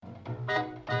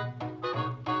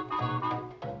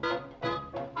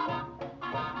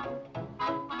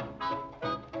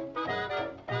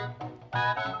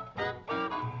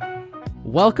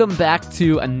Welcome back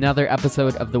to another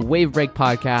episode of the Wavebreak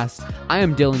Podcast. I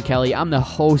am Dylan Kelly. I'm the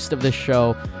host of this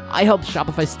show. I help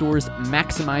Shopify stores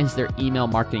maximize their email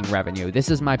marketing revenue.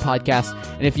 This is my podcast,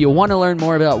 and if you want to learn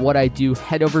more about what I do,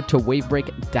 head over to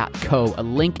wavebreak.co. A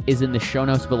link is in the show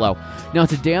notes below. Now,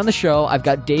 today on the show, I've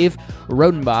got Dave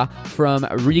Rodenbaugh from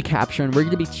Recapture, and we're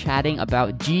going to be chatting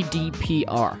about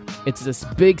GDPR. It's this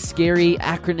big, scary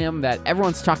acronym that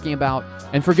everyone's talking about,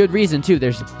 and for good reason, too.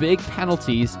 There's big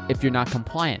penalties if you're not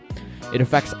compliant. It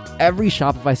affects every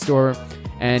Shopify store,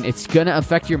 and it's going to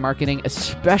affect your marketing,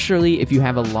 especially if you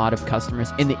have a lot of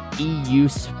customers in the EU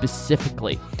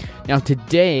specifically. Now,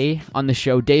 today on the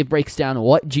show, Dave breaks down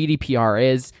what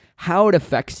GDPR is, how it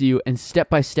affects you, and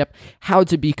step-by-step how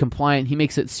to be compliant. He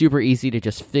makes it super easy to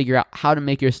just figure out how to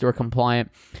make your store compliant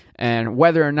and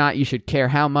whether or not you should care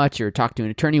how much or talk to an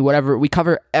attorney, whatever. We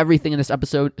cover everything in this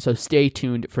episode, so stay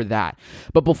tuned for that.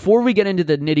 But before we get into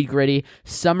the nitty-gritty,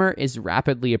 summer is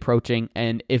rapidly approaching,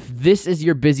 and if this is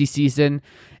your busy season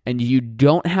and you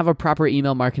don't have a proper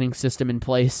email marketing system in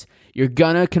place, you're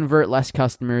gonna convert less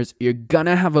customers, you're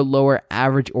gonna have a lower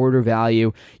average order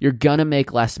value, you're gonna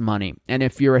make less money. And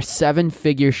if you're a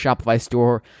 7-figure Shopify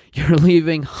store, you're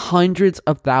leaving hundreds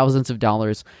of thousands of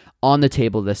dollars on the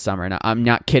table this summer. Now, I'm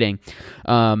not kidding.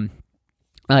 Let's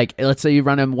say you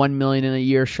run a $1 million in a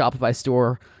year Shopify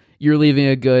store, you're leaving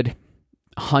a good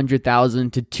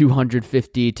 $100,000 to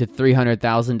 $250,000 to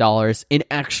 $300,000 in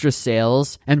extra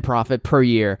sales and profit per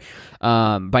year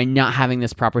by not having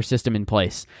this proper system in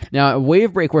place. Now, at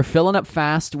Wavebreak, we're filling up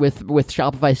fast with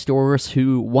Shopify stores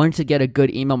who want to get a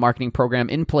good email marketing program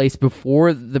in place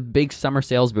before the big summer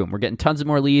sales boom. We're getting tons of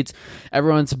more leads.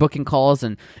 Everyone's booking calls,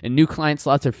 and new client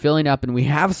slots are filling up, and we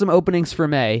have some openings for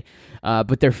May,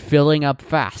 but they're filling up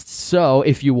fast. So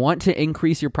if you want to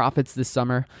increase your profits this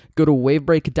summer, go to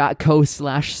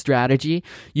wavebreak.co/strategy.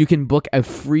 You can book a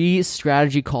free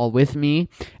strategy call with me,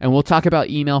 and we'll talk about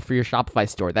email for your Shopify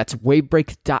store. That's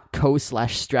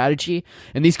wavebreak.co/strategy.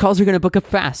 And these calls are going to book up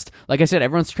fast. Like I said,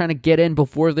 everyone's trying to get in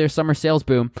before their summer sales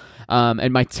boom,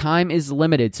 and my time is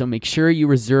limited, so make sure you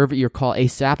reserve your call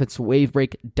ASAP. It's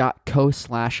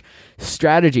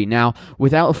wavebreak.co/strategy. Now,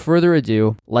 without further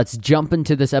ado, let's jump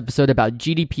into this episode about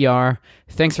GDPR.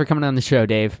 Thanks for coming on the show,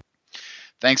 Dave.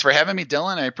 Thanks for having me,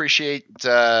 Dylan. I appreciate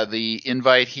the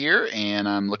invite here, and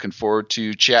I'm looking forward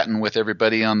to chatting with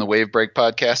everybody on the Wavebreak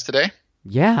podcast today.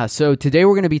 Yeah, so today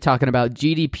we're going to be talking about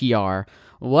GDPR,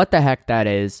 what the heck that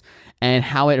is, and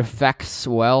how it affects,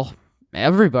 well,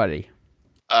 everybody.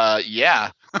 Yeah,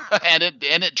 and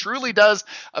it truly does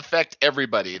affect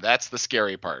everybody. That's the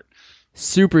scary part.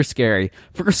 Super scary.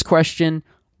 First question,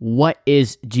 what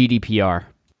is GDPR?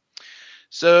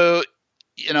 So,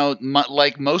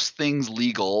 like most things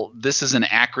legal, this is an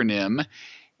acronym,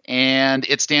 and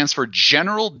it stands for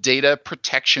General Data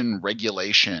Protection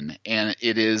Regulation, and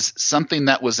it is something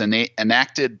that was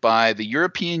enacted by the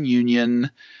European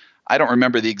Union. I don't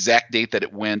remember the exact date that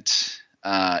it went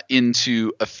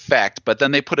into effect, but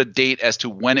then they put a date as to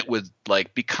when it would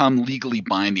become legally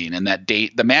binding, and that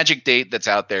date, the magic date that's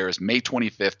out there, is May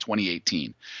 25th,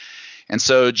 2018. And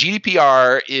so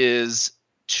GDPR is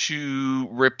to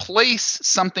replace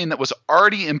something that was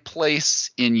already in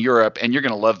place in Europe, and you're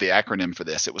going to love the acronym for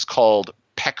this. It was called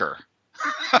PECR,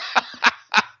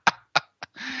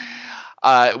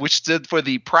 which stood for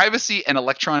the Privacy and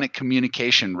Electronic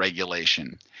Communication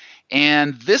Regulation.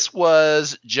 And this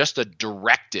was just a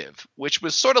directive, which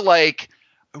was sort of like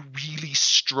a really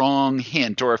strong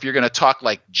hint, or if you're going to talk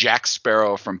like Jack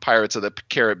Sparrow from Pirates of the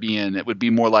Caribbean, it would be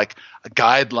more like a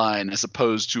guideline as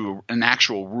opposed to an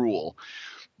actual rule.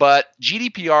 But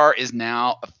GDPR is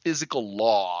now a physical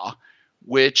law,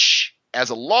 which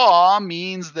as a law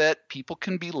means that people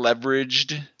can be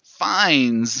leveraged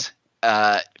fines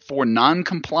for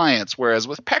non-compliance, whereas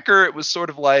with PECR, it was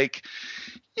sort of like,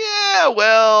 yeah,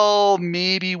 well,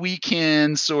 maybe we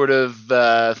can sort of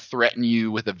threaten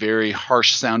you with a very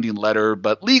harsh-sounding letter,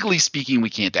 but legally speaking, we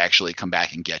can't actually come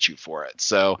back and get you for it.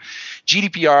 So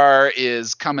GDPR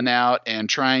is coming out and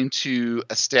trying to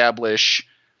establish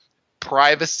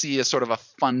privacy as sort of a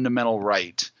fundamental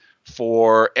right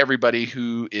for everybody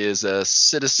who is a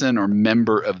citizen or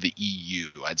member of the EU.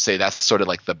 I'd say that's sort of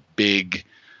like the big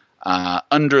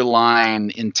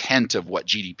underlying intent of what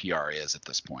GDPR is at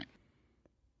this point.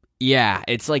 Yeah,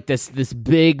 it's like this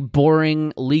big,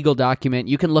 boring legal document.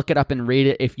 You can look it up and read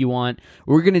it if you want.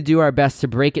 We're going to do our best to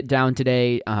break it down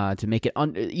today to make it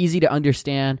easy to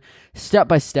understand, step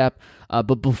by step.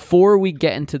 But before we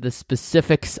get into the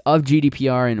specifics of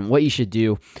GDPR and what you should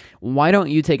do, why don't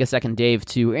you take a second, Dave,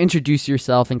 to introduce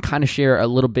yourself and kind of share a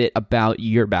little bit about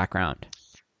your background?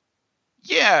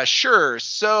 Yeah, sure.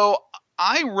 So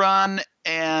I run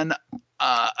an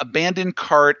abandoned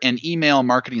cart and email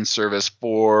marketing service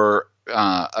for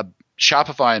a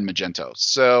Shopify and Magento.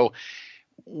 So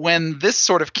when this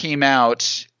sort of came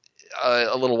out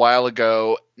a little while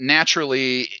ago,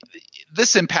 naturally,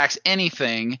 this impacts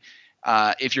anything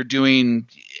if you're doing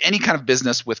any kind of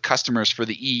business with customers for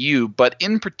the EU, but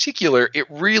in particular, it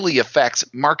really affects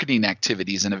marketing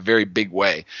activities in a very big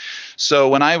way. So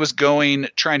when I was trying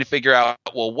to figure out,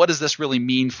 well, what does this really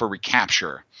mean for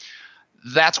recapture?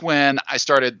 That's when I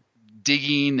started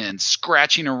digging and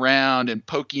scratching around and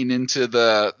poking into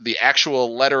the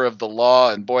actual letter of the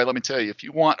law. And boy, let me tell you, if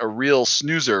you want a real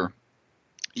snoozer,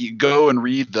 you go and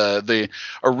read the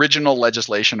original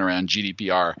legislation around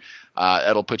GDPR.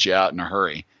 It'll put you out in a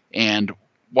hurry. And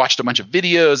watched a bunch of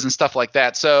videos and stuff like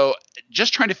that. So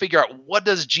just trying to figure out, what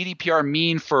does GDPR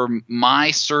mean for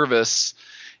my service,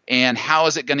 and how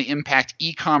is it going to impact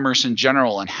e-commerce in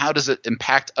general, and how does it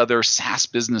impact other SaaS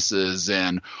businesses,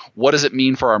 and what does it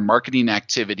mean for our marketing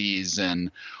activities,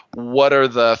 and what are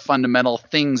the fundamental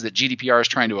things that GDPR is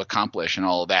trying to accomplish, and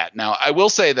all of that. Now, I will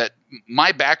say that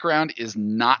my background is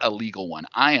not a legal one.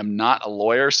 I am not a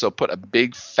lawyer, so put a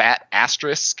big fat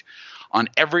asterisk on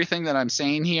everything that I'm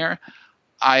saying here.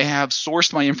 I have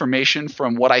sourced my information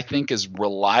from what I think is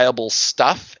reliable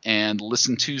stuff and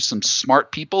listened to some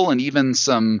smart people and even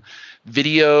some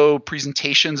video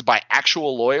presentations by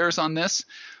actual lawyers on this.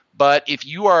 But if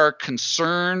you are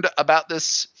concerned about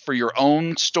this for your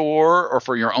own store or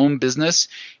for your own business,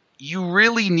 you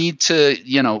really need to,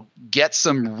 get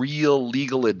some real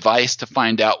legal advice to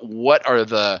find out what are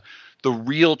the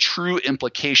real true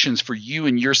implications for you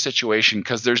and your situation,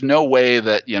 because there's no way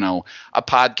that, a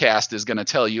podcast is going to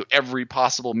tell you every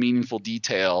possible meaningful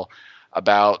detail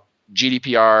about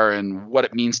GDPR and what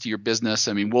it means to your business.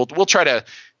 I mean, we'll try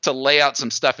to lay out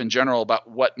some stuff in general about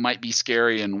what might be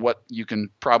scary and what you can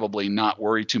probably not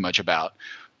worry too much about.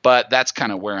 But that's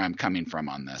kind of where I'm coming from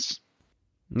on this.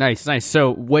 Nice.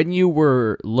 So when you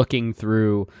were looking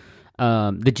through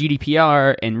the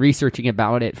GDPR and researching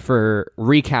about it for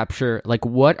recapture, like,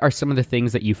 what are some of the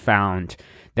things that you found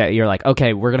that you're like,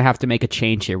 okay, we're going to have to make a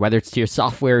change here, whether it's to your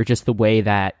software or just the way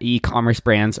that e-commerce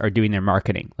brands are doing their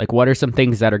marketing? Like, what are some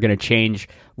things that are going to change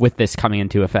with this coming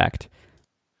into effect?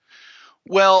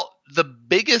 Well, the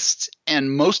biggest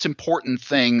and most important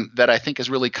thing that I think is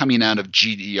really coming out of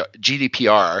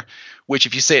GDPR, which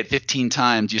if you say it 15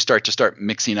 times, you start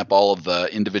mixing up all of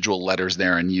the individual letters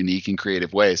there in unique and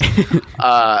creative ways.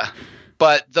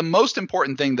 But the most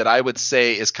important thing that I would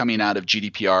say is coming out of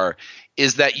GDPR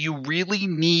is that you really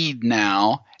need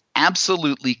now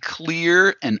absolutely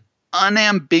clear and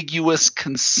unambiguous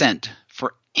consent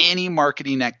for any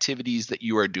marketing activities that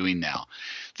you are doing now.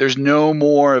 There's no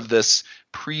more of this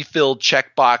pre-filled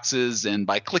checkboxes, and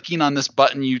by clicking on this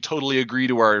button, you totally agree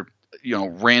to our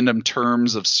random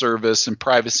terms of service and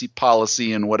privacy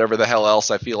policy and whatever the hell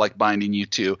else I feel like binding you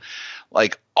to.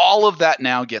 Like, all of that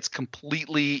now gets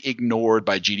completely ignored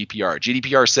by GDPR.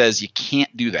 GDPR says you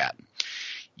can't do that.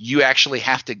 You actually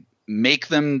have to make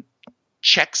them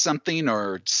check something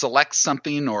or select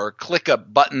something or click a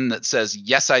button that says,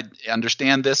 yes, I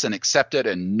understand this and accept it,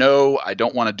 and no, I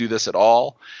don't want to do this at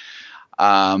all.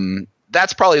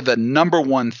 That's probably the number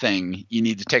one thing you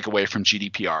need to take away from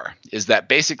GDPR, is that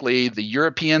basically the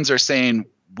Europeans are saying,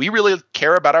 we really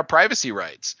care about our privacy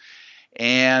rights,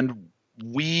 and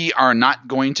we are not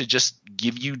going to just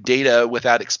give you data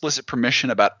without explicit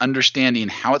permission about understanding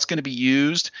how it's going to be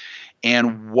used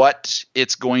and what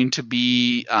it's going to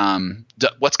be,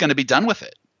 what's going to be done with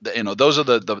it. Those are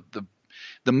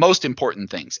the most important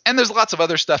things. And there's lots of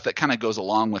other stuff that kind of goes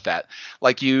along with that.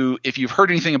 Like, if you've heard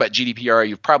anything about GDPR,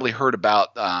 you've probably heard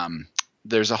about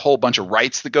there's a whole bunch of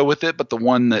rights that go with it, but the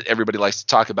one that everybody likes to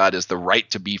talk about is the right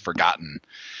to be forgotten,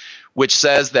 which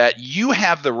says that you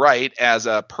have the right as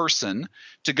a person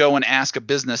to go and ask a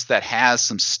business that has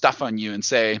some stuff on you and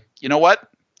say, you know what?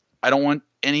 I don't want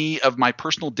any of my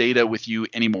personal data with you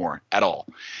anymore at all.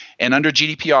 And under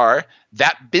GDPR,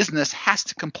 that business has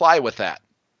to comply with that.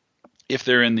 If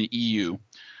they're in the EU,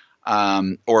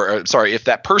 if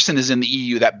that person is in the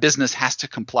EU, that business has to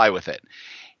comply with it.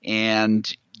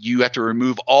 And you have to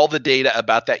remove all the data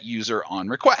about that user on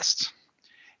request.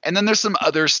 And then there's some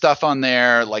other stuff on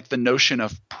there, like the notion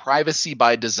of privacy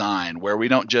by design, where we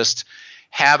don't just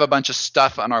have a bunch of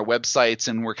stuff on our websites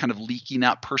and we're kind of leaking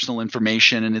out personal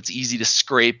information and it's easy to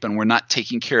scrape, and we're not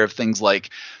taking care of things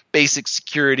like basic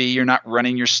security. You're not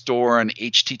running your store on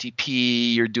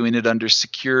HTTP. You're doing it under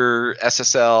secure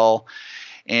SSL,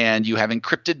 and you have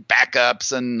encrypted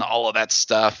backups and all of that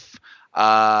stuff.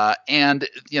 And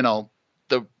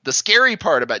the scary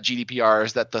part about GDPR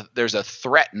is that there's a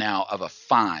threat now of a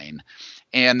fine.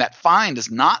 And that fine is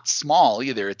not small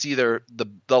either. It's either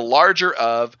the larger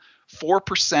of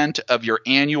 4% of your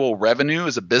annual revenue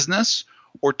as a business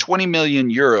or 20 million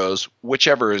euros,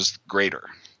 whichever is greater.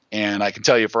 And I can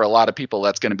tell you for a lot of people,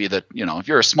 that's going to be if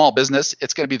you're a small business,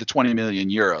 it's going to be the 20 million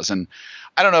euros. And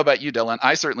I don't know about you, Dylan.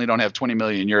 I certainly don't have 20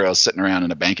 million euros sitting around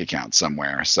in a bank account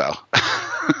somewhere. So.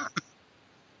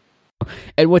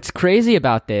 And what's crazy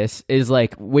about this is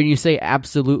like when you say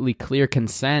absolutely clear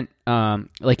consent,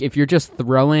 like if you're just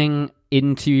throwing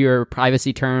into your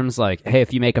privacy terms, like, hey,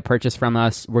 if you make a purchase from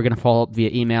us, we're going to follow up via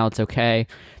email. It's okay.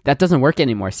 That doesn't work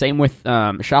anymore. Same with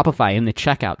Shopify in the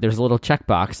checkout. There's a little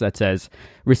checkbox that says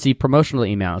receive promotional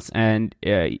emails, and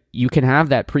you can have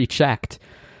that pre-checked.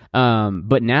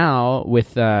 But now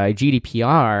with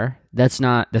GDPR, that's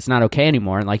not okay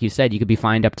anymore. And like you said, you could be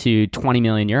fined up to 20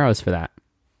 million euros for that.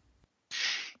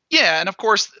 Yeah, and of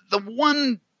course, the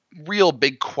one real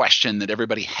big question that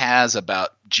everybody has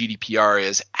about GDPR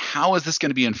is how is this going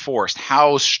to be enforced?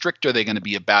 How strict are they going to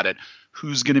be about it?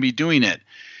 Who's going to be doing it?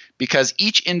 Because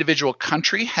each individual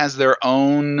country has their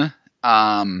own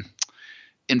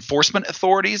enforcement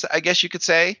authorities, I guess you could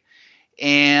say,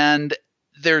 and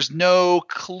there's no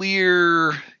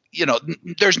clear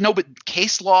there's no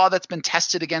case law that's been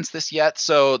tested against this yet.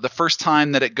 So the first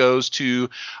time that it goes to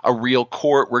a real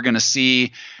court, we're going to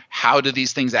see how do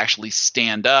these things actually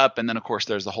stand up. And then, of course,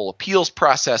 there's the whole appeals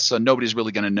process. So nobody's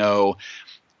really going to know,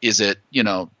 is it,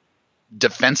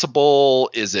 defensible?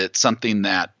 Is it something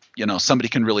that, somebody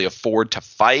can really afford to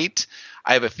fight?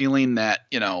 I have a feeling that,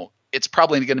 it's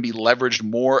probably going to be leveraged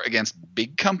more against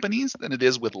big companies than it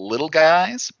is with little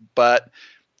guys. But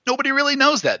nobody really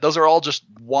knows that. Those are all just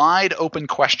wide open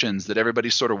questions that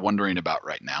everybody's sort of wondering about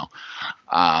right now.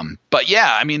 But yeah,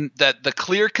 I mean, the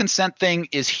clear consent thing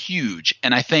is huge.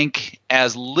 And I think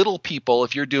as little people,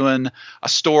 if you're doing a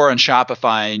store on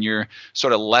Shopify and you're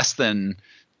sort of less than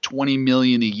 20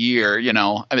 million a year, I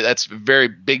mean, that's a very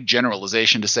big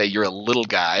generalization to say you're a little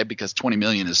guy, because 20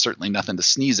 million is certainly nothing to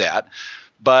sneeze at.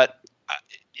 But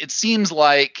it seems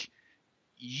like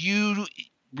you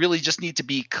really just need to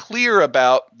be clear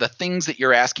about the things that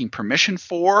you're asking permission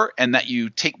for, and that you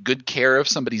take good care of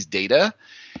somebody's data,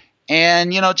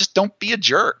 and just don't be a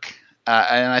jerk.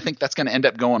 And I think that's going to end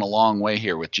up going a long way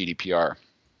here with GDPR.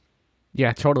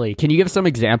 Yeah, totally. Can you give some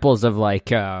examples of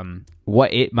like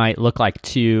what it might look like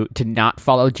to not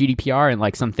follow GDPR, and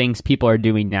like some things people are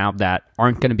doing now that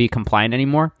aren't going to be compliant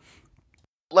anymore?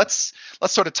 Let's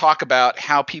sort of talk about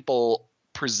how people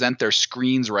present their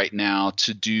screens right now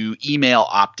to do email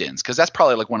opt-ins, because that's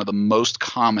probably like one of the most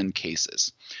common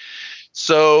cases.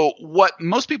 So what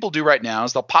most people do right now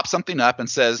is they'll pop something up and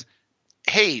says,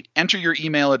 hey, enter your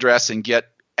email address and get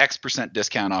X%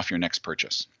 discount off your next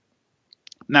purchase.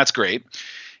 And that's great.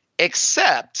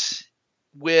 Except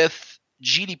with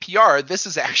GDPR, this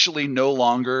is actually no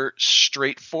longer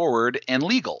straightforward and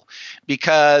legal,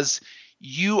 because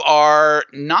you are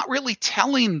not really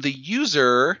telling the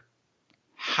user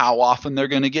how often they're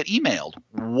going to get emailed.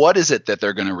 What is it that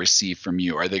they're going to receive from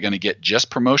you? Are they going to get just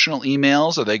promotional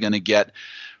emails? Are they going to get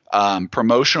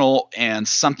promotional and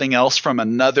something else from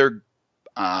another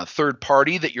third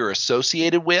party that you're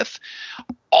associated with?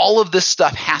 All of this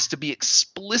stuff has to be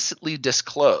explicitly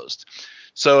disclosed.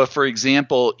 So if, for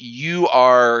example, you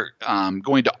are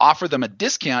going to offer them a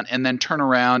discount and then turn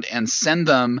around and send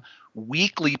them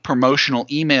weekly promotional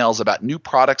emails about new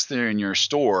products that are in your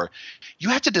store, you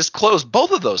have to disclose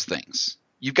both of those things.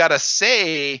 You've got to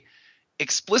say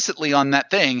explicitly on that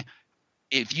thing,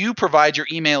 if you provide your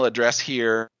email address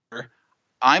here,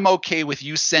 I'm okay with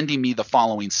you sending me the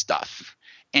following stuff.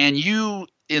 And you,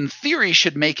 in theory,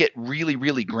 should make it really,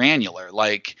 really granular.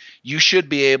 Like, you should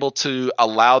be able to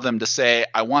allow them to say,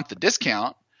 I want the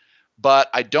discount, but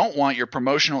I don't want your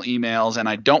promotional emails, and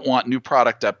I don't want new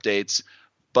product updates,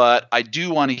 but I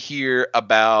do want to hear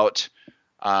about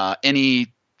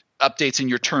any updates in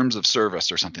your terms of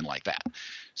service or something like that.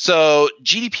 So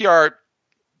GDPR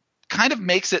kind of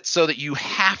makes it so that you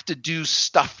have to do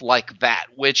stuff like that,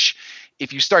 which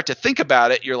if you start to think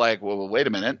about it, you're like, well, wait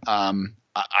a minute.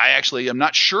 I actually am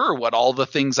not sure what all the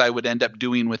things I would end up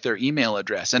doing with their email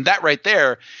address. And that right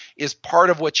there is part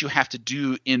of what you have to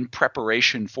do in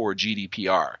preparation for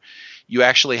GDPR. You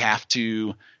actually have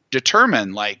to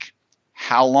determine, like,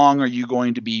 how long are you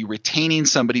going to be retaining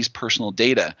somebody's personal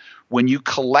data? When you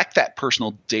collect that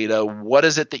personal data, what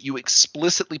is it that you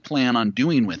explicitly plan on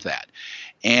doing with that?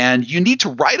 And you need to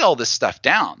write all this stuff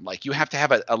down. Like, you have to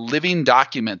have a living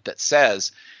document that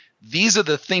says, these are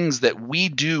the things that we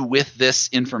do with this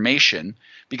information.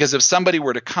 Because if somebody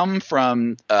were to come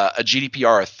from a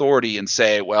GDPR authority and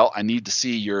say, well, I need to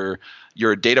see your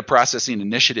data processing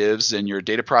initiatives and your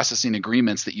data processing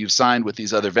agreements that you've signed with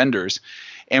these other vendors,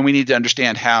 and we need to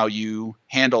understand how you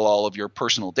handle all of your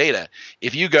personal data.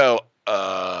 If you go,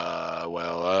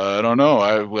 I don't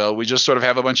know. We just sort of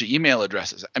have a bunch of email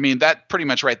addresses. I mean, that pretty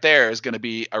much right there is going to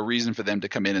be a reason for them to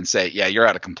come in and say, yeah, you're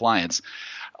out of compliance.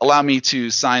 Allow me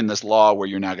to sign this law where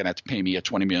you're now going to have to pay me a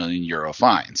 20 million euro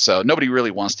fine. So nobody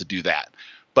really wants to do that.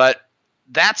 But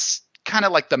that's kind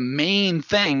of like the main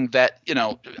thing that,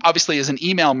 obviously as an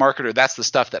email marketer, that's the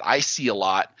stuff that I see a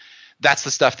lot. That's the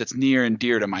stuff that's near and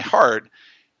dear to my heart.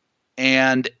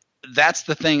 And that's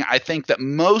the thing I think that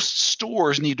most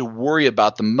stores need to worry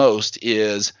about the most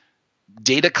is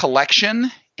data collection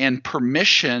and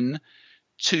permission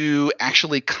to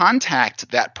actually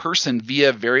contact that person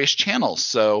via various channels.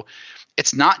 So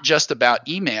it's not just about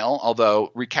email,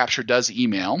 although Recapture does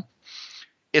email.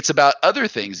 It's about other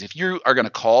things. If you are going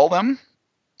to call them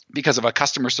because of a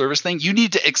customer service thing, you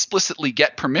need to explicitly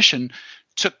get permission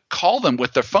to call them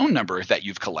with their phone number that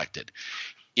you've collected.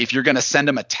 If you're going to send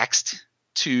them a text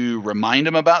to remind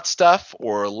them about stuff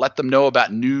or let them know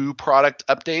about new product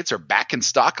updates or back in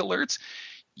stock alerts,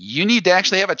 you need to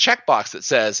actually have a checkbox that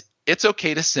says, it's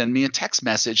okay to send me a text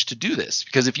message to do this.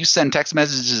 Because if you send text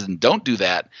messages and don't do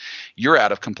that, you're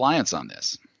out of compliance on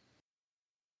this.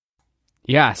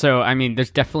 Yeah, so I mean,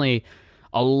 there's definitely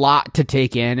a lot to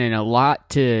take in and a lot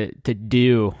to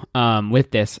do with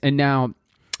this. And now,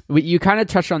 you kind of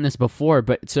touched on this before,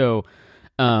 but so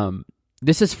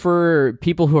this is for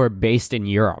people who are based in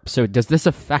Europe. So does this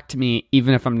affect me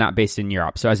even if I'm not based in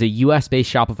Europe? So as a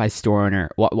US-based Shopify store owner,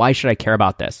 why should I care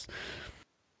about this?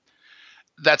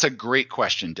 That's a great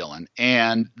question, Dylan.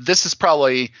 And this is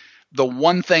probably the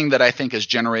one thing that I think has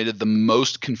generated the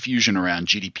most confusion around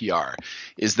GDPR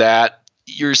is that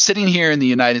you're sitting here in the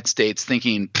United States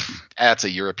thinking, that's a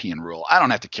European rule. I don't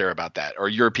have to care about that, or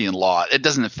European law. It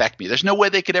doesn't affect me. There's no way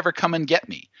they could ever come and get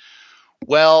me.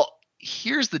 Well,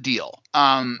 here's the deal.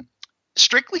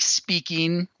 Strictly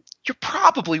speaking, you're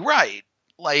probably right.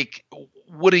 Like,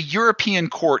 would a European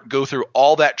court go through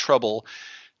all that trouble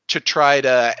to try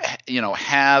to,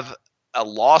 have a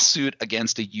lawsuit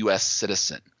against a U.S.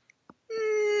 citizen?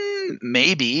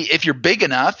 Maybe if you're big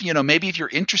enough, maybe if you're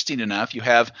interesting enough, you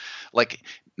have like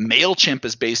MailChimp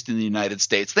is based in the United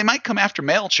States. They might come after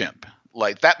MailChimp.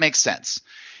 Like that makes sense.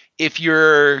 If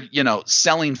you're,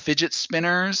 selling fidget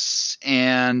spinners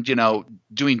and,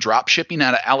 doing drop shipping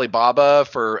out of Alibaba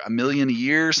for $1 million a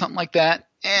year or something like that,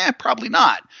 probably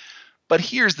not. But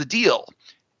here's the deal.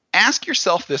 Ask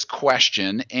yourself this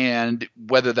question, and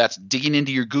whether that's digging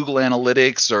into your Google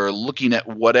Analytics or looking at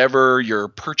whatever your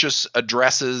purchase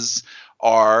addresses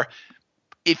are,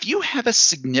 if you have a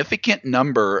significant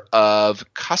number of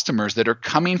customers that are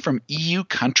coming from EU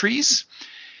countries,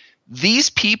 these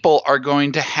people are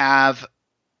going to have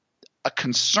a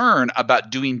concern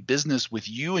about doing business with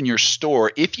you and your store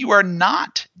if you are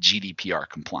not GDPR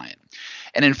compliant.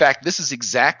 And in fact, this is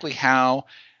exactly how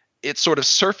it sort of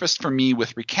surfaced for me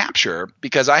with Recapture,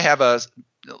 because I have a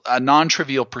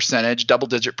non-trivial percentage,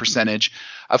 double-digit percentage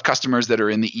of customers that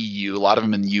are in the EU, a lot of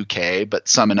them in the UK, but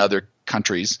some in other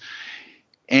countries.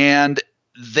 And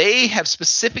they have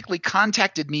specifically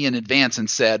contacted me in advance and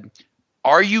said,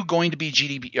 are you going to be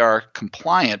GDPR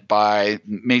compliant by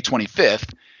May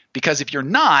 25th? Because if you're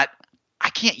not, I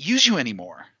can't use you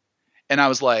anymore. And I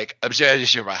was like,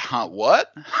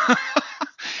 what?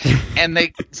 And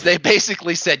they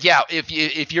basically said, yeah,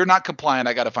 if you're not compliant,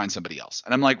 I got to find somebody else.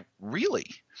 And I'm like, really?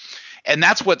 And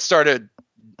that's what started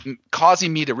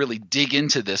causing me to really dig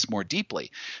into this more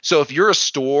deeply. So if you're a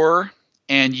store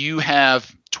and you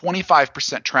have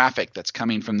 25% traffic that's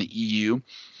coming from the EU,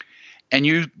 and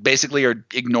you basically are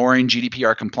ignoring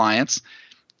GDPR compliance,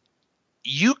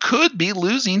 you could be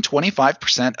losing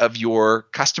 25% of your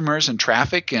customers and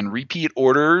traffic and repeat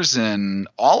orders and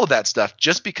all of that stuff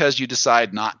just because you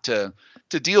decide not to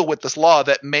deal with this law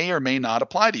that may or may not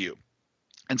apply to you.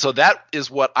 And so that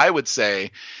is what I would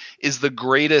say is the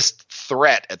greatest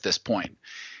threat at this point.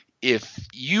 If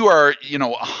you are,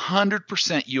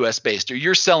 100% US based, or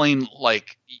you're selling,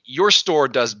 like your store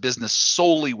does business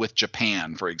solely with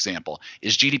Japan, for example,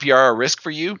 is GDPR a risk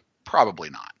for you? Probably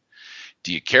not.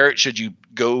 Do you care? Should you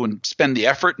go and spend the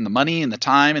effort and the money and the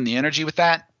time and the energy with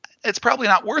that? It's probably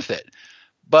not worth it.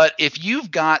 But if you've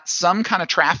got some kind of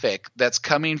traffic that's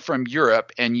coming from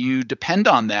Europe and you depend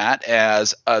on that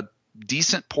as a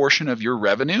decent portion of your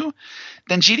revenue,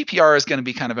 then GDPR is going to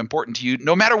be kind of important to you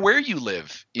no matter where you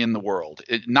live in the world,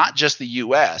 not just the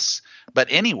US, but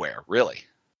anywhere, really.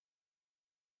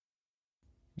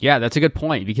 Yeah, that's a good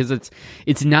point, because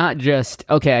it's not just,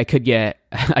 okay, I could get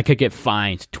I could get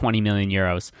fined 20 million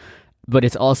euros, but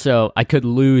it's also I could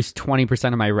lose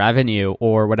 20% of my revenue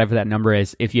or whatever that number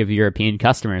is if you have European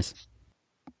customers.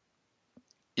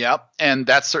 Yep, and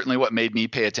that's certainly what made me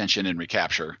pay attention in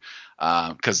recapture.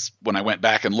 Because when I went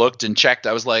back and looked and checked,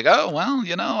 I was like, oh well,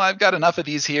 I've got enough of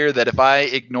these here that if I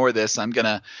ignore this, I'm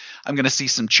gonna see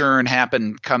some churn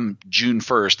happen come June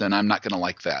 1st, and I'm not gonna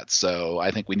like that. So I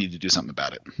think we need to do something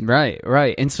about it.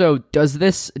 Right. And so does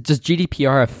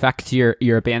GDPR affect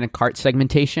your abandoned cart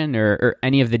segmentation or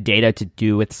any of the data to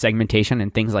do with segmentation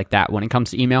and things like that when it comes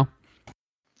to email?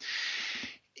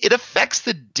 It affects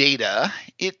the data.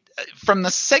 From the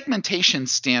segmentation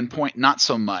standpoint, not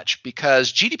so much,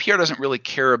 because GDPR doesn't really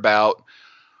care about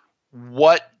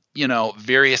what,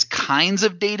 various kinds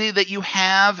of data that you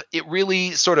have. It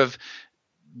really sort of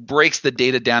breaks the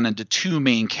data down into two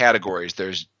main categories.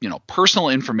 There's, personal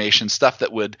information, stuff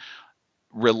that would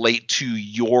relate to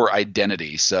your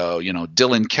identity. So,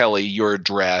 Dylan Kelly, your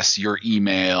address, your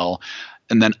email,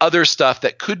 and then other stuff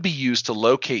that could be used to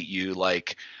locate you,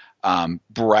 like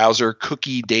browser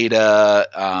cookie data,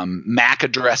 MAC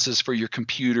addresses for your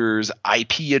computers,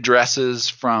 IP addresses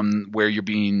from where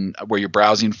you're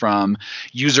browsing from,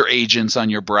 user agents on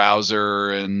your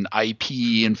browser, and IP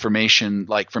information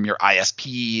like from your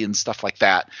ISP and stuff like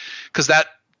that, because that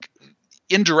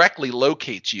indirectly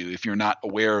locates you if you're not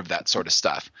aware of that sort of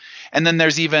stuff. And then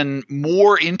there's even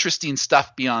more interesting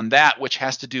stuff beyond that, which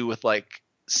has to do with like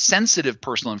sensitive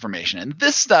personal information. And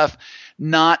this stuff,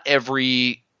 not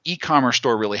every e-commerce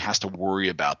store really has to worry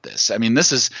about this. I mean,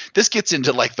 this gets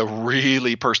into like the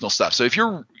really personal stuff. So if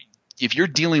you're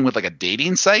dealing with like a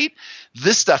dating site,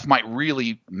 this stuff might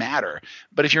really matter.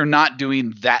 But if you're not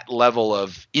doing that level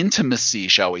of intimacy,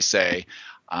 shall we say,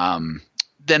 then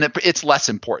it's less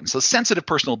important. So sensitive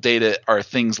personal data are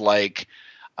things like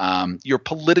your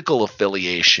political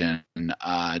affiliation.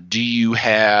 Do you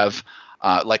have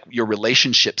like your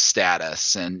relationship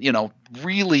status, and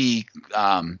really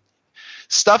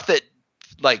stuff that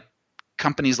like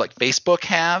companies like Facebook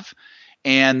have,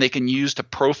 and they can use to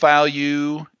profile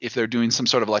you if they're doing some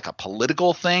sort of like a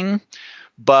political thing,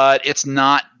 but it's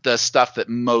not the stuff that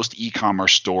most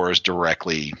e-commerce stores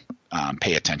directly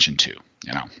pay attention to,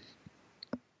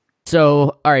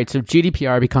 So, all right, so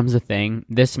GDPR becomes a thing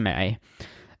this May.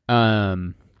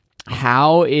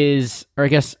 How is, or I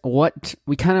guess what,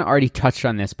 we kind of already touched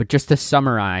on this, but just to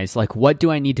summarize, like what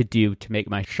do I need to do to make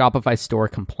my Shopify store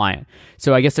compliant?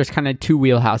 So I guess there's kind of two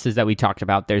wheelhouses that we talked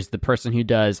about. There's the person who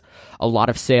does a lot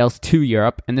of sales to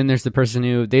Europe, and then there's the person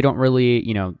who they don't really,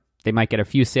 they might get a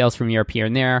few sales from Europe here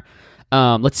and there.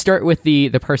 Let's start with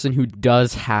the person who do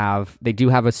have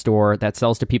a store that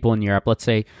sells to people in Europe. Let's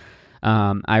say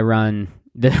I run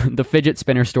the fidget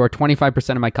spinner store. 25%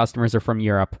 of my customers are from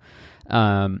Europe.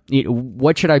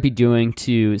 What should I be doing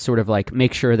to sort of like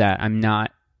make sure that I'm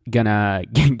not gonna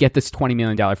get this $20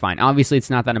 million fine? Obviously, it's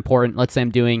not that important. Let's say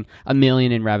I'm doing $1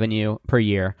 million in revenue per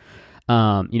year.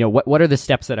 What are the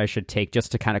steps that I should take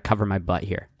just to kind of cover my butt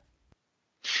here?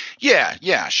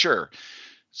 Yeah, sure.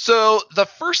 So the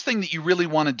first thing that you really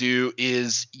want to do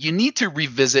is you need to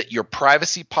revisit your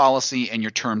privacy policy and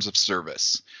your terms of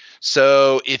service.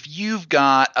 So if you've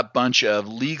got a bunch of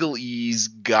legalese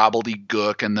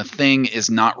gobbledygook and the thing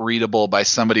is not readable by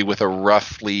somebody with a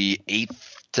roughly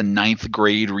 8th to 9th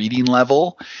grade reading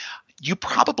level, you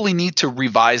probably need to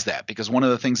revise that, because one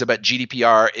of the things about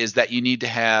GDPR is that you need to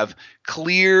have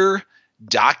clear,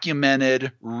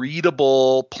 documented,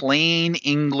 readable, plain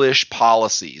English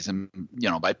policies. And,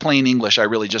 by plain English, I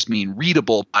really just mean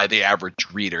readable by the average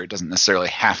reader. It doesn't necessarily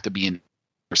have to be in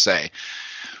per se.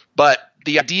 But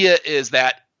the idea is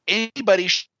that anybody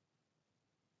should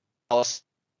tell us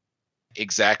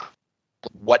exactly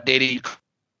what data you,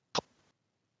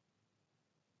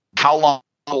 how long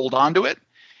hold on to it,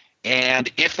 and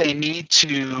if they need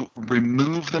to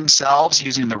remove themselves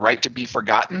using the right to be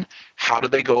forgotten, how do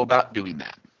they go about doing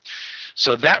that?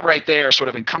 So that right there sort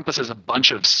of encompasses a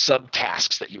bunch of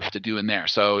subtasks that you have to do in there.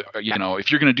 So,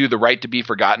 if you're going to do the right to be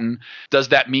forgotten, does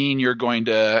that mean you're going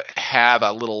to have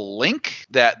a little link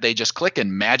that they just click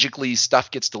and magically stuff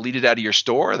gets deleted out of your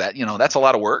store? That's a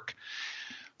lot of work.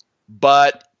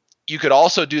 But you could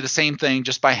also do the same thing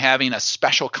just by having a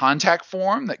special contact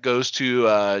form that goes to,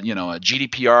 a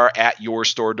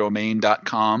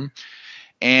GDPR@yourstoredomain.com.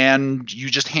 And you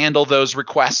just handle those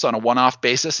requests on a one-off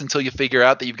basis until you figure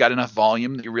out that you've got enough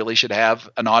volume that you really should have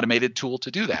an automated tool to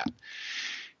do that.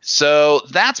 So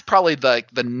that's probably the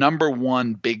number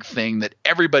one big thing that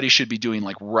everybody should be doing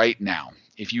like right now.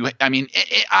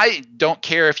 I don't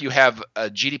care if you have a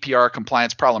GDPR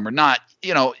compliance problem or not.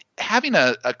 having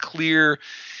a clear,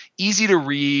 easy to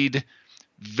read,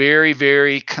 very,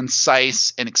 very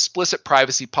concise and explicit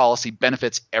privacy policy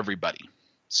benefits everybody.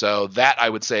 So that I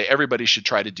would say everybody should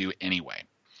try to do anyway.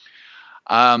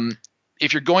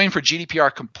 If you're going for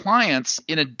GDPR compliance,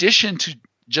 in addition to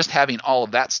just having all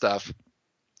of that stuff,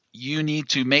 you need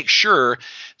to make sure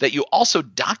that you also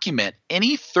document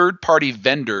any third-party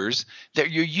vendors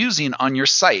that you're using on your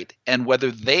site and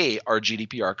whether they are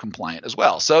GDPR compliant as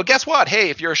well. So guess what? Hey,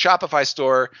 if you're a Shopify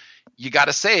store, you got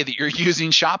to say that you're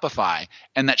using Shopify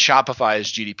and that Shopify is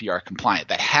GDPR compliant.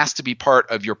 That has to be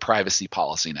part of your privacy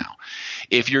policy now.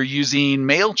 If you're using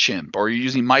MailChimp or you're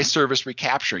using My Service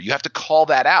Recapture, you have to call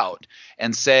that out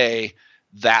and say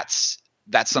that's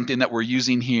something that we're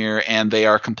using here and they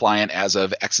are compliant as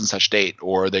of X and such date,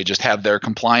 or they just have their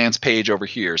compliance page over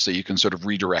here, so you can sort of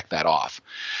redirect that off.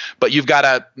 But you've got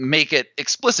to make it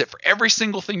explicit for every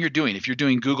single thing you're doing. If you're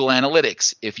doing Google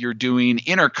Analytics, if you're doing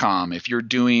Intercom, if you're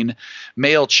doing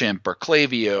MailChimp or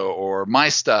Klaviyo or My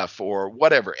Stuff or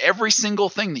whatever, every single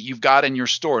thing that you've got in your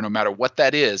store, no matter what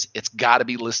that is, it's got to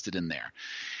be listed in there.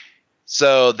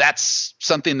 So that's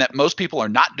something that most people are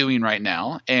not doing right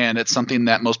now, and it's something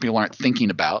that most people aren't thinking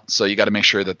about. So you got to make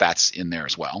sure that that's in there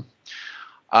as well.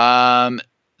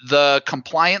 The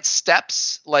compliance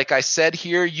steps, like I said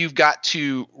here, you've got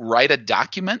to write a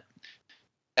document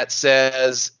that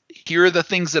says, here are the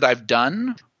things that I've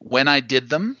done, when I did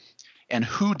them, and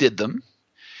who did them.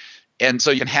 And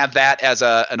so you can have that as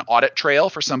an audit trail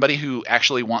for somebody who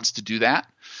actually wants to do that.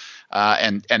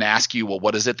 And ask you, well,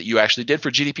 what is it that you actually did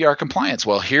for GDPR compliance?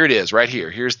 Well, here it is right here.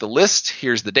 Here's the list.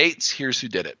 Here's the dates. Here's who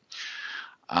did it.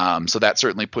 So that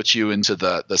certainly puts you into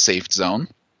the safe zone.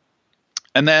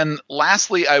 And then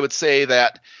lastly, I would say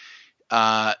that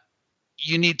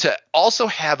you need to also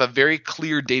have a very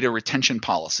clear data retention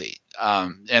policy.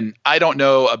 And I don't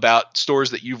know about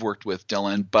stores that you've worked with,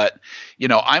 Dylan, but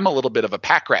I'm a little bit of a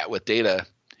pack rat with data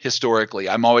historically.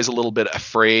 I'm always a little bit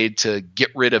afraid to get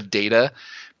rid of data,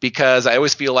 because I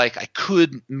always feel like I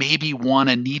could maybe want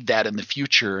to need that in the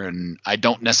future, and I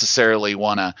don't necessarily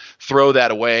want to throw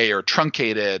that away or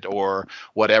truncate it or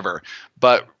whatever.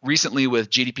 But recently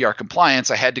with GDPR compliance,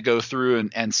 I had to go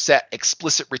through and set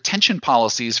explicit retention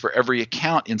policies for every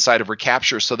account inside of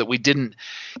Recapture so that we didn't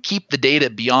keep the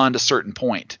data beyond a certain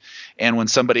point. And when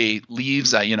somebody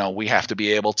leaves, we have to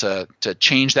be able to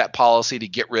change that policy to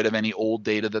get rid of any old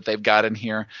data that they've got in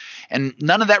here. And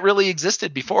none of that really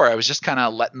existed before. I was just kind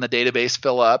of letting the database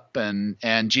fill up, and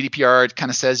GDPR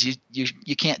kind of says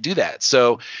you can't do that.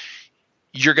 So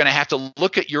you're going to have to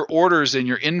look at your orders and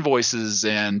your invoices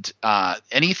and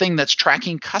anything that's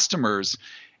tracking customers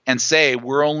and say,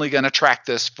 we're only going to track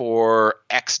this for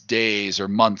X days or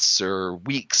months or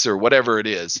weeks or whatever it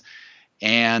is,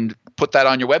 and put that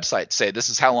on your website. Say, this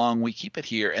is how long we keep it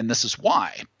here, and this is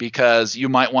why. Because you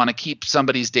might want to keep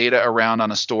somebody's data around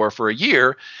on a store for a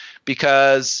year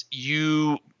because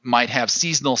you might have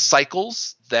seasonal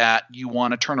cycles that you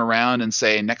want to turn around and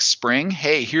say next spring,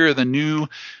 hey, here are the new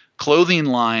clothing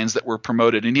lines that were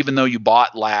promoted. And even though you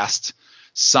bought last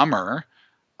summer,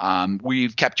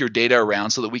 we've kept your data around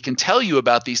so that we can tell you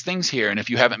about these things here. And if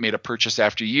you haven't made a purchase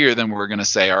after a year, then we're going to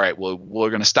say, all right, well,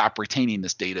 we're going to stop retaining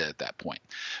this data at that point.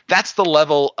 That's the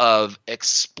level of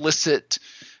explicit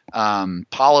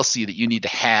policy that you need to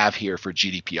have here for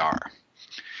GDPR.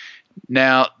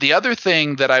 Now, the other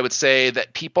thing that I would say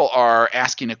that people are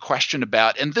asking a question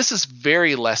about, and this is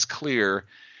very less clear,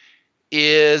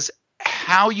 is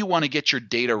how you want to get your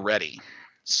data ready.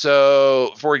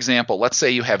 So, for example, let's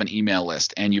say you have an email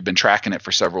list and you've been tracking it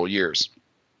for several years.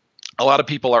 A lot of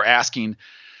people are asking,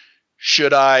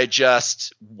 should I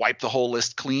just wipe the whole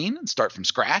list clean and start from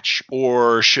scratch?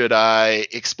 Or should I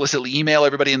explicitly email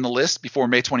everybody in the list before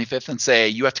May 25th and say,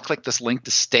 you have to click this link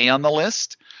to stay on the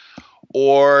list?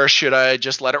 Or should I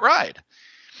just let it ride?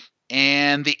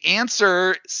 And the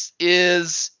answer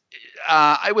is,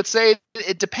 I would say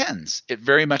it depends. It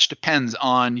very much depends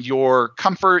on your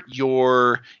comfort,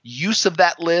 your use of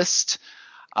that list.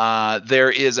 There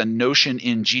is a notion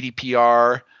in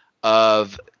GDPR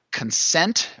of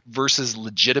consent versus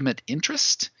legitimate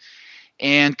interest.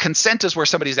 And consent is where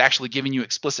somebody's actually giving you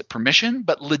explicit permission,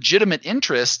 but legitimate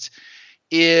interest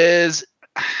is,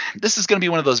 this is going to be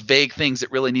one of those vague things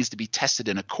that really needs to be tested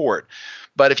in a court.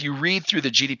 But if you read through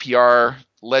the GDPR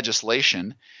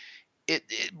legislation, it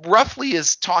roughly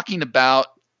is talking about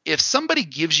if somebody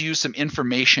gives you some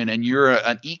information and you're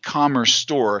an e-commerce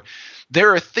store,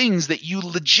 there are things that you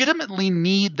legitimately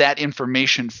need that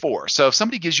information for. So if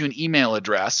somebody gives you an email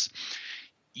address,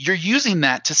 you're using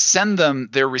that to send them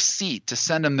their receipt, to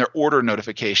send them their order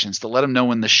notifications, to let them know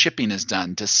when the shipping is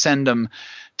done, to send them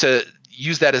to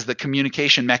use that as the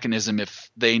communication mechanism if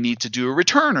they need to do a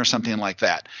return or something like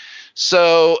that.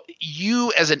 So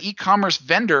you as an e-commerce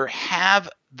vendor have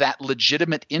that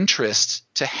legitimate interest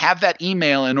to have that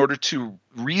email in order to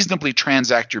reasonably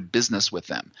transact your business with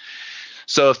them.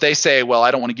 So if they say, well,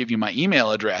 I don't want to give you my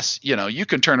email address, you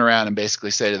can turn around and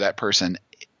basically say to that person,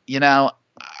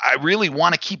 I really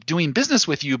want to keep doing business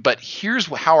with you, but here's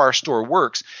how our store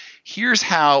works. Here's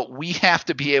how we have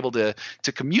to be able to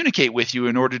communicate with you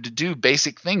in order to do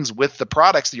basic things with the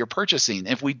products that you're purchasing.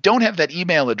 If we don't have that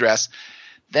email address,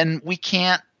 then we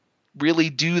can't really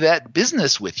do that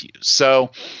business with you.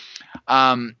 So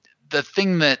the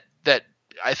thing that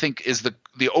I think is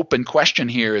the open question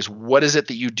here is, what is it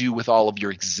that you do with all of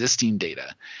your existing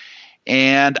data?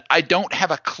 And I don't have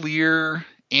a clear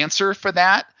answer for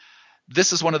that.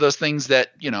 This is one of those things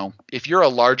that, if you're a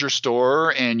larger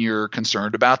store and you're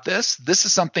concerned about this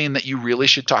is something that you really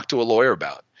should talk to a lawyer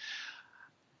about.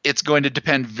 It's going to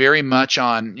depend very much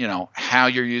on, how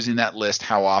you're using that list,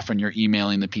 how often you're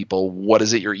emailing the people, what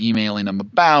is it you're emailing them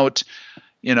about?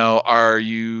 Are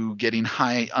you getting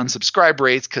high unsubscribe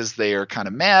rates because they are kind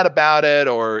of mad about it?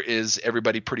 Or is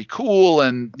everybody pretty cool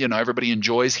and, everybody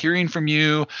enjoys hearing from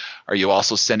you? Are you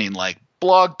also sending like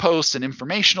blog posts and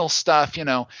informational stuff?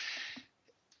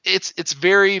 It's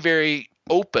very, very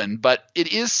open, but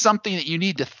it is something that you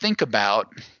need to think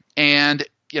about. And,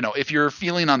 if you're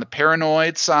feeling on the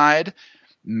paranoid side,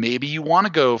 maybe you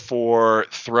want to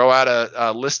throw out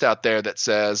a list out there that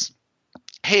says,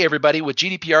 hey, everybody, with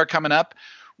GDPR coming up,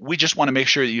 we just want to make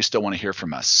sure that you still want to hear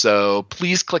from us. So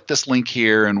please click this link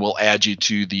here and we'll add you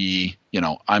to the,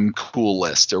 I'm cool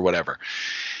list or whatever.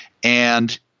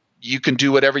 And you can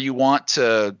do whatever you want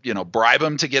to, bribe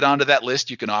them to get onto that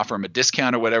list. You can offer them a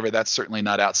discount or whatever. That's certainly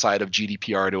not outside of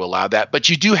GDPR to allow that. But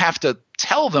you do have to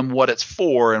tell them what it's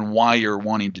for and why you're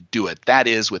wanting to do it. That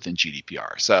is within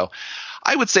GDPR. So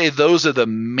I would say those are the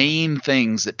main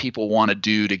things that people want to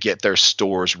do to get their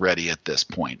stores ready at this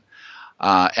point.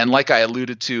 And like I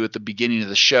alluded to at the beginning of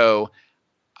the show,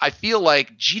 I feel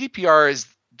like GDPR is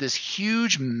this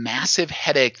huge, massive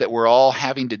headache that we're all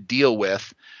having to deal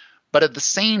with. But at the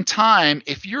same time,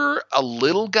 if you're a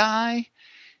little guy,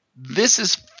 this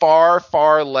is far,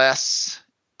 far less,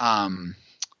 I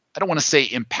don't want to say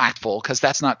impactful because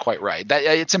that's not quite right.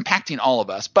 It's impacting all of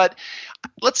us. But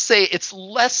let's say it's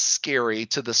less scary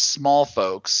to the small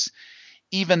folks,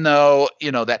 even though,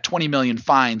 that 20 million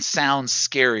fine sounds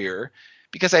scarier,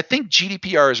 because I think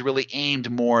GDPR is really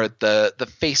aimed more at the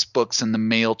Facebooks and the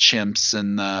MailChimps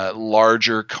and the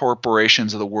larger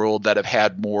corporations of the world that have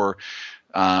had more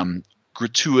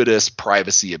gratuitous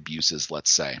privacy abuses, let's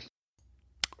say.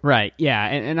 Right. Yeah.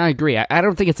 And I agree. I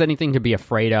don't think it's anything to be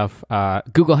afraid of.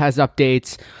 Google has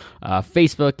updates.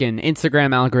 Facebook and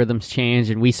Instagram algorithms change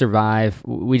and we survive.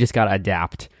 We just got to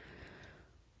adapt.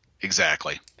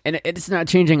 Exactly. And it's not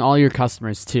changing all your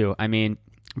customers too. I mean,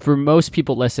 for most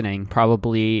people listening,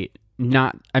 probably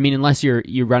not. I mean, unless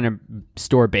you run a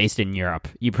store based in Europe,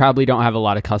 you probably don't have a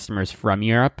lot of customers from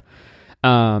Europe.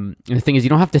 And the thing is,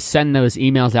 you don't have to send those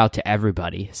emails out to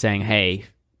everybody saying, hey,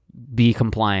 be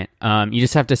compliant. You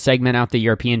just have to segment out the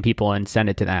European people and send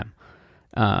it to them.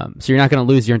 So you're not going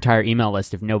to lose your entire email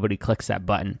list if nobody clicks that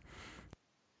button.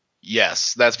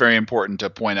 Yes, that's very important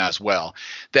to point out as well.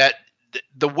 That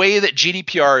the way that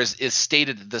GDPR is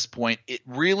stated at this point, it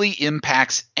really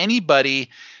impacts anybody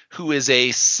who is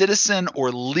a citizen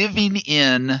or living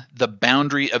in the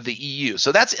boundary of the EU.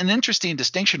 So that's an interesting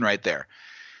distinction right there.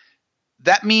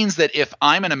 That means that if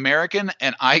I'm an American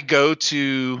and I go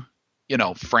to,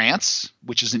 France,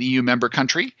 which is an EU member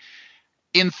country,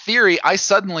 in theory, I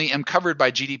suddenly am covered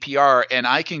by GDPR and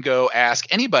I can go ask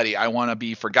anybody, I want to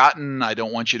be forgotten. I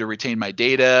don't want you to retain my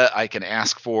data. I can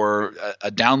ask for a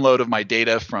download of my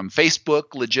data from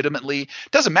Facebook legitimately.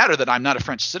 It doesn't matter that I'm not a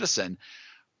French citizen.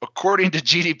 According to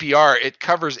GDPR, it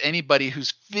covers anybody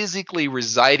who's physically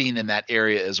residing in that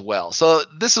area as well. So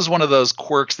this is one of those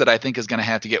quirks that I think is going to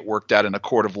have to get worked out in a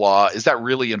court of law. Is that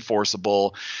really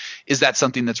enforceable? Is that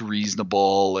something that's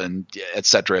reasonable? And et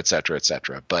cetera, et cetera, et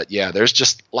cetera. But yeah, there's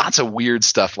just lots of weird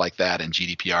stuff like that in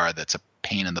GDPR that's a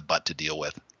pain in the butt to deal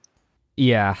with.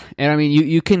 Yeah. And I mean,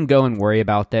 you can go and worry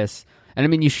about this. And I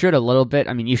mean, you should a little bit.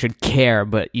 I mean, you should care,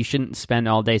 but you shouldn't spend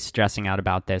all day stressing out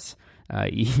about this.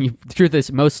 The truth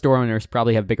is, most store owners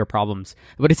probably have bigger problems,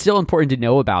 but it's still important to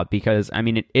know about because, I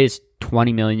mean, it is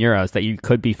 20 million euros that you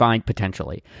could be fined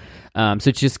potentially. So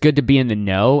it's just good to be in the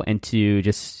know and to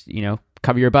just,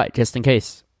 cover your butt just in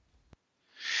case.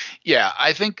 Yeah,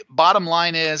 I think bottom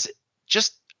line is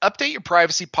just update your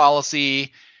privacy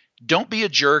policy. Don't be a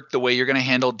jerk the way you're going to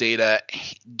handle data.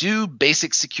 Do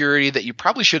basic security that you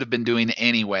probably should have been doing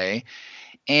anyway.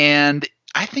 And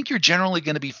I think you're generally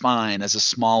going to be fine as a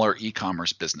smaller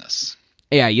e-commerce business.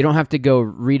 Yeah, you don't have to go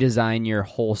redesign your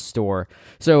whole store.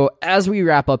 So as we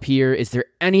wrap up here, is there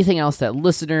anything else that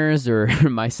listeners or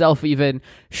myself even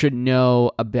should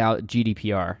know about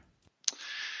GDPR?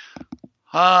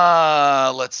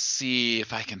 Let's see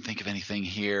if I can think of anything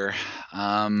here.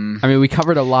 I mean, we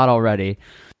covered a lot already.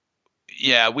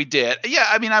 Yeah, we did. Yeah,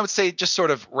 I mean, I would say just sort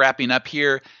of wrapping up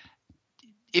here,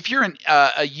 if you're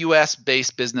a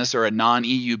US-based business or a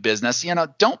non-EU business,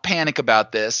 don't panic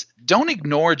about this. Don't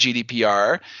ignore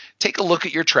GDPR. Take a look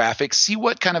at your traffic. See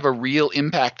what kind of a real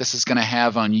impact this is going to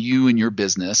have on you and your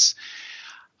business.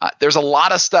 There's a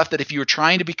lot of stuff that if you were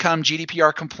trying to become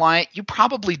GDPR compliant, you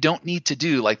probably don't need to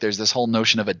do. Like there's this whole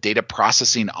notion of a data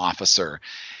processing officer.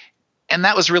 And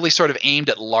that was really sort of aimed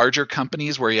at larger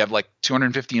companies where you have like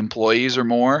 250 employees or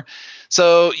more.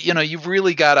 So, you've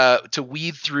really got to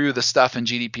weed through the stuff in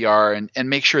GDPR and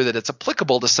make sure that it's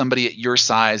applicable to somebody at your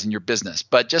size and your business.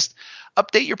 But just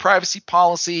update your privacy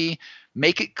policy,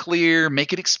 make it clear,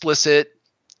 make it explicit,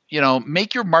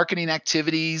 make your marketing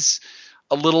activities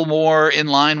a little more in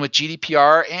line with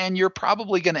GDPR, and you're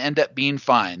probably going to end up being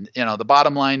fine. The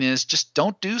bottom line is just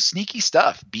don't do sneaky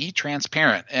stuff. Be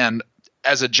transparent. And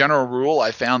as a general rule,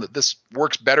 I found that this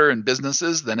works better in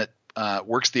businesses than it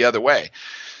works the other way.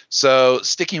 So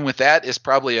sticking with that is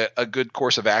probably a good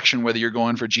course of action, whether you're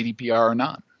going for GDPR or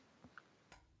not.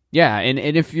 Yeah, and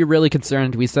if you're really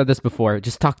concerned, we said this before,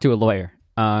 just talk to a lawyer.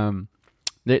 They'll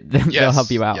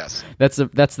help you out. Yes. That's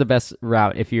the best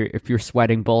route. If you're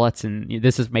sweating bullets and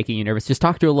this is making you nervous, just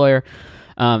talk to a lawyer.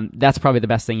 That's probably the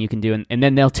best thing you can do, and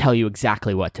then they'll tell you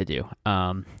exactly what to do.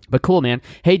 But cool, man.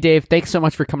 Hey, Dave, thanks so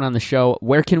much for coming on the show.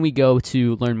 Where can we go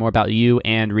to learn more about you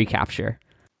and Recapture?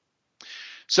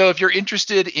 So if you're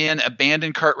interested in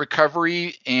abandoned cart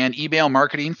recovery and email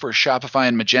marketing for Shopify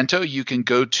and Magento, you can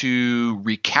go to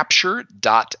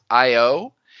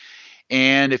recapture.io.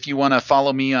 And if you want to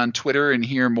follow me on Twitter and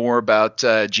hear more about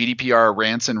GDPR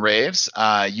rants and raves,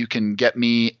 you can get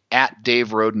me at Dave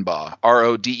Rodenbaugh,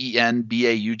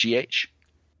 RODENBAUGH.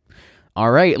 All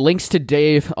right, links to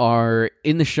Dave are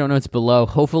in the show notes below.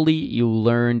 Hopefully you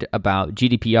learned about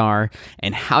GDPR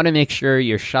and how to make sure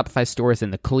your Shopify store is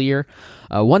in the clear.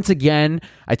 Once again,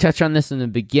 I touched on this in the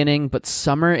beginning, but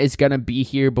summer is going to be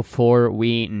here before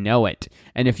we know it.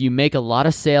 And if you make a lot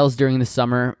of sales during the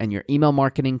summer and your email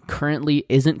marketing currently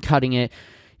isn't cutting it,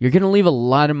 you're going to leave a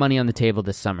lot of money on the table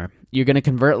this summer. You're going to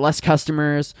convert less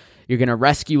customers. You're going to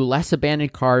rescue less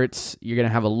abandoned carts. You're going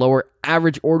to have a lower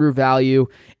average order value.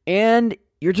 And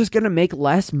you're just going to make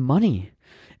less money.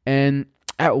 And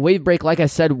at Wavebreak, like I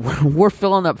said, we're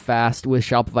filling up fast with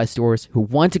Shopify stores who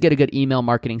want to get a good email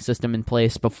marketing system in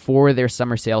place before their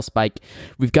summer sales spike.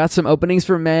 We've got some openings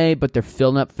for May, but they're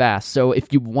filling up fast. So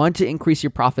if you want to increase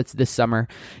your profits this summer,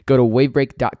 go to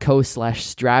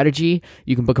wavebreak.co/strategy.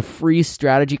 You can book a free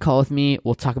strategy call with me.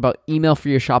 We'll talk about email for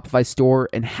your Shopify store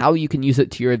and how you can use it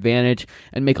to your advantage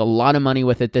and make a lot of money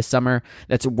with it this summer.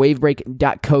 That's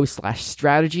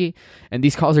wavebreak.co/strategy. And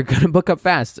these calls are going to book up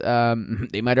fast.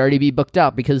 They might already be booked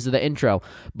up because of the intro,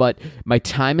 but my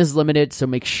time is limited, so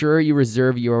make sure you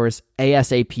reserve yours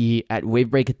ASAP at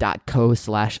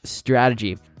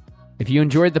wavebreak.co/strategy. If you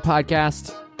enjoyed the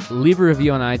podcast, leave a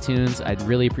review on iTunes. I'd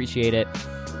really appreciate it.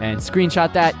 And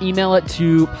screenshot that, email it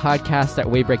to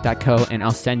podcast@wavebreak.co, and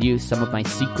I'll send you some of my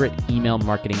secret email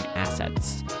marketing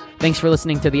assets. Thanks for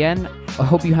listening to the end. I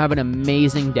hope you have an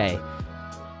amazing day.